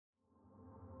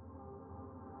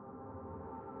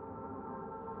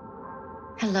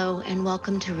Hello and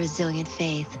welcome to Resilient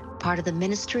Faith, part of the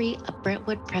ministry of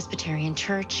Brentwood Presbyterian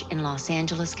Church in Los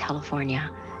Angeles, California,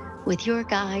 with your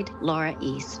guide, Laura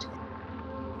East.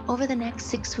 Over the next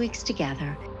 6 weeks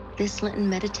together, this Lenten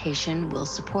meditation will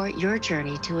support your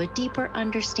journey to a deeper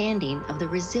understanding of the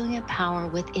resilient power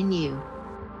within you.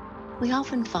 We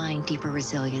often find deeper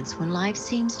resilience when life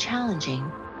seems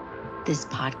challenging. This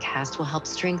podcast will help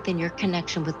strengthen your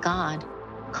connection with God,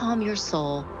 calm your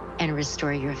soul, and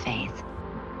restore your faith.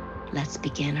 Let's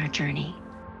begin our journey.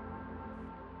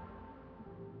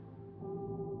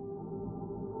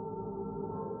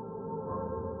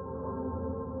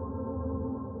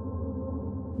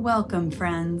 Welcome,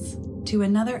 friends, to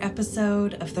another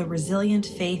episode of the Resilient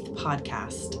Faith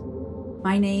podcast.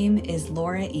 My name is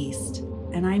Laura East,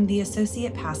 and I'm the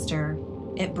Associate Pastor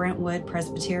at Brentwood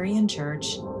Presbyterian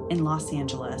Church in Los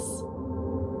Angeles.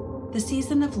 The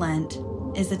season of Lent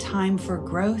is a time for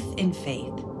growth in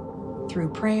faith through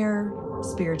prayer,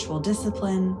 spiritual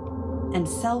discipline, and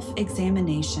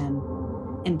self-examination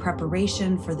in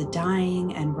preparation for the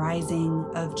dying and rising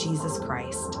of Jesus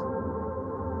Christ.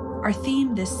 Our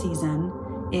theme this season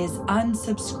is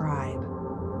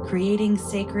Unsubscribe, creating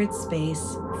sacred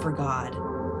space for God.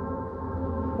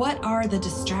 What are the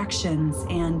distractions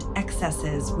and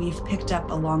excesses we've picked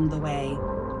up along the way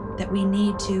that we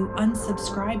need to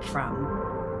unsubscribe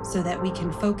from so that we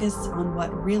can focus on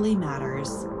what really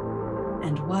matters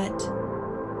and what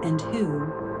and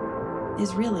who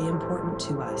is really important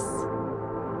to us?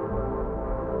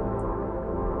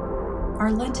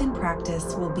 Our Lenten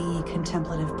practice will be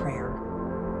contemplative prayer.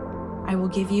 I will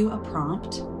give you a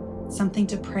prompt, something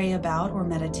to pray about or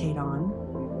meditate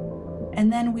on,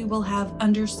 and then we will have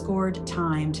underscored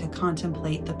time to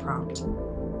contemplate the prompt.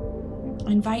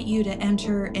 I invite you to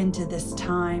enter into this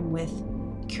time with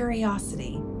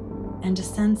curiosity and a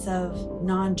sense of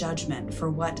non-judgment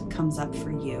for what comes up for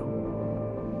you.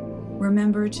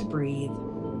 Remember to breathe.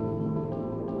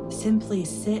 Simply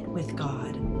sit with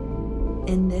God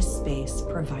in this space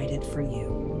provided for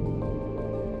you.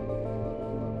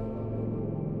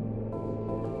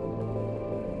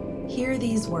 Hear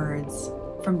these words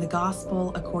from the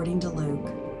Gospel according to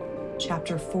Luke,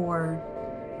 chapter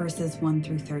 4, verses 1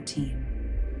 through 13.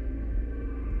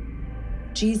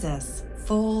 Jesus,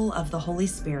 full of the Holy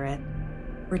Spirit,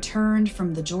 returned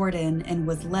from the Jordan and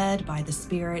was led by the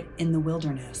Spirit in the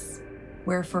wilderness,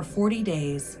 where for 40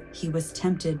 days he was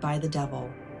tempted by the devil.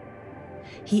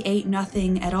 He ate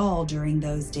nothing at all during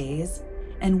those days,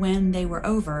 and when they were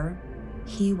over,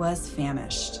 he was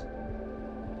famished.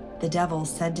 The devil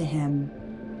said to him,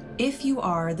 "If you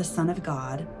are the Son of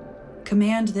God,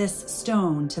 command this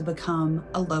stone to become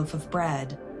a loaf of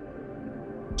bread."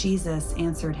 Jesus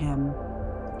answered him,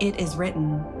 "It is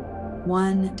written,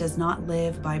 one does not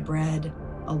live by bread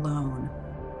alone."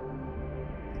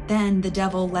 Then the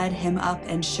devil led him up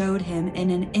and showed him in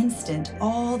an instant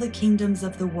all the kingdoms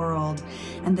of the world.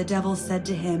 And the devil said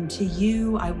to him, "To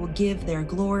you I will give their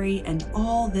glory and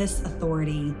all this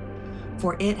authority.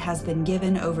 For it has been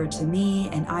given over to me,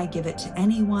 and I give it to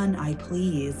anyone I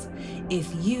please.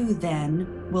 If you then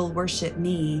will worship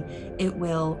me, it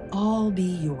will all be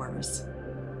yours."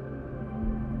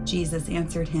 Jesus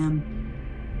answered him,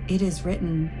 "It is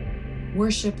written,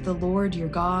 worship the Lord your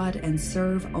God and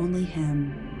serve only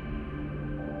him."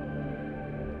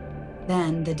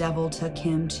 Then the devil took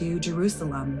him to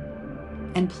Jerusalem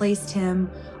and placed him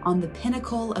on the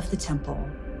pinnacle of the temple,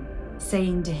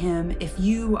 saying to him, "If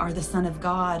you are the Son of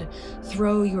God,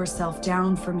 throw yourself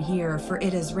down from here, for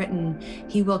it is written,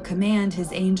 he will command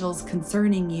his angels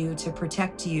concerning you to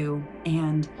protect you,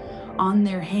 and on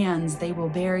their hands they will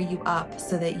bear you up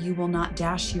so that you will not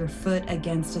dash your foot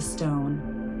against a stone."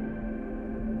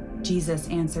 Jesus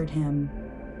answered him,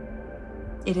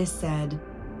 "It is said,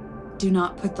 do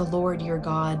not put the Lord your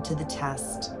God to the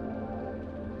test."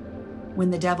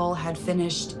 When the devil had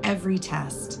finished every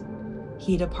test,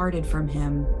 he departed from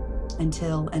him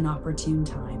until an opportune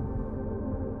time.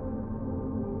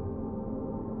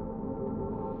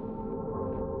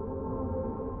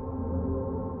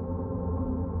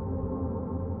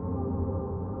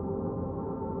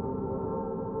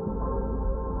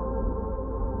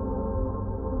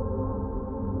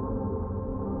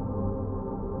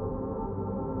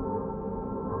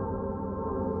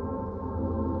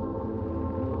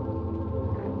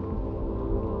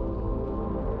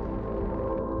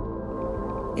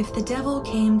 If the devil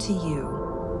came to you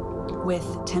with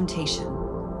temptation,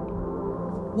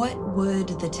 what would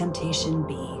the temptation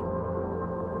be?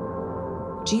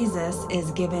 Jesus is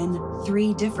given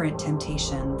 3 different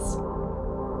temptations.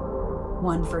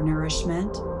 One for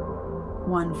nourishment,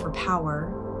 one for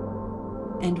power,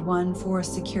 and one for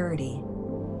security.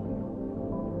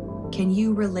 Can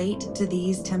you relate to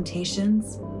these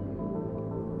temptations?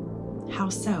 How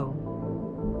so?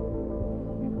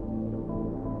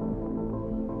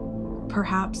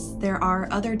 Perhaps there are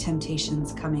other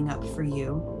temptations coming up for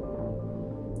you.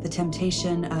 The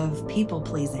temptation of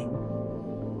people-pleasing,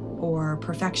 or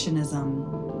perfectionism,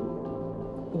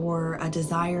 or a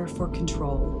desire for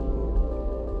control.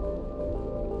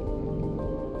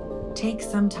 Take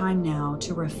some time now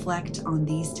to reflect on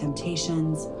these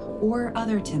temptations or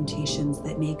other temptations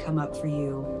that may come up for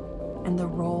you and the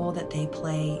role that they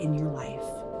play in your life.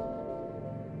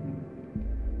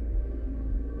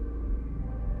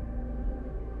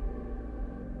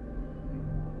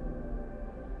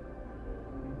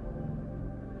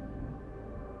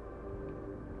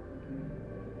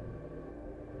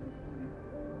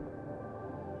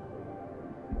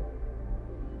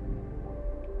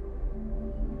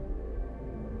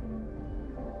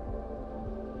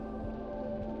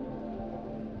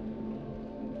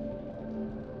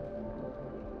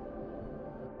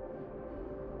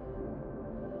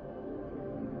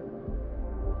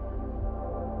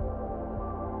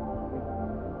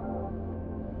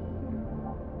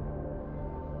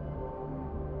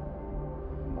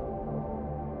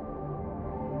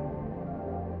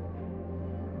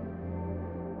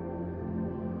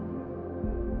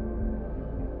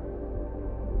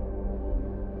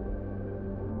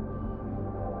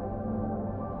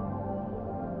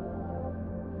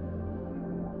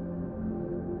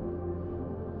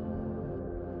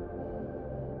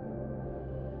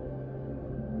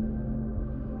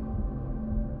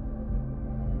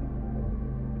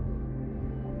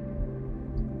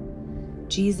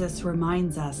 Jesus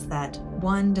reminds us that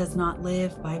one does not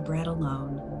live by bread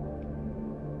alone.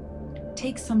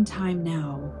 Take some time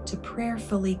now to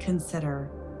prayerfully consider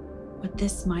what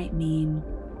this might mean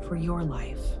for your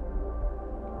life.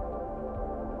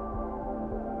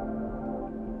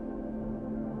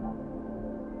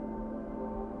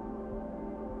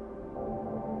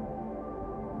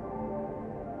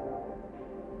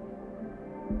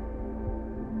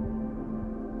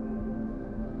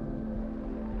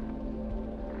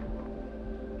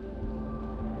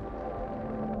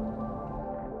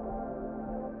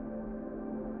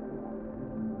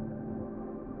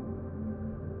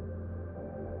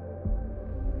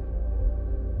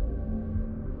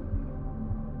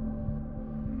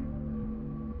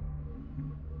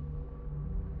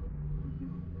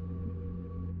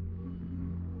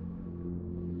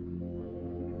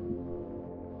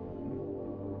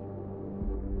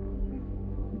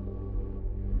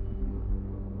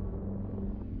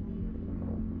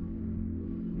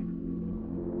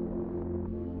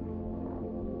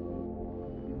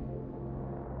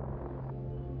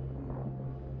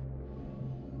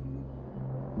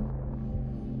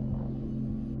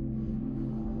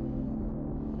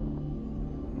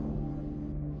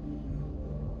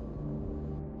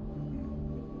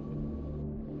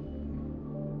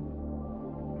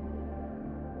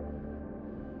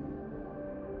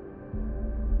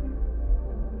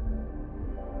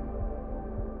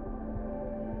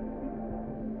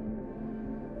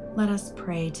 Let us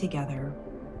pray together.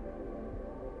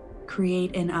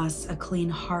 Create in us a clean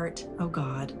heart, O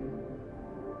God,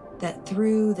 that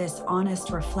through this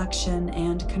honest reflection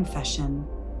and confession,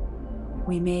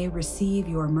 we may receive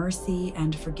your mercy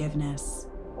and forgiveness,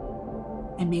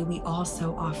 and may we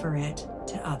also offer it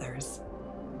to others.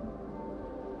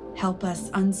 Help us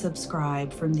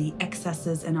unsubscribe from the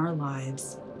excesses in our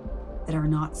lives that are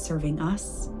not serving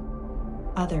us,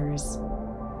 others,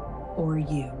 or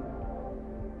you.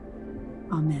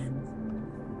 Amen.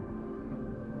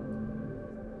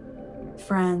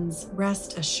 Friends,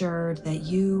 rest assured that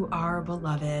you are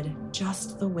beloved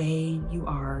just the way you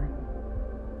are.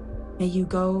 May you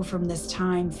go from this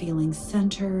time feeling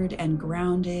centered and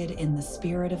grounded in the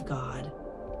Spirit of God.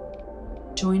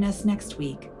 Join us next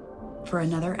week for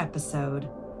another episode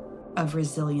of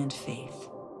Resilient Faith.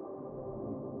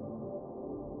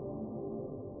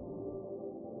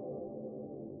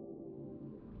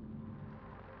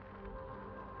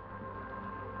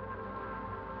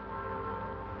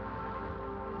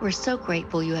 We're so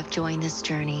grateful you have joined this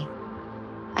journey.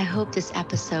 I hope this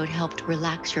episode helped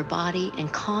relax your body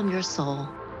and calm your soul.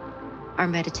 Our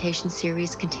meditation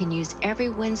series continues every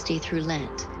Wednesday through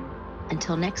Lent.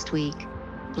 Until next week,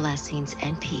 blessings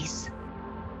and peace.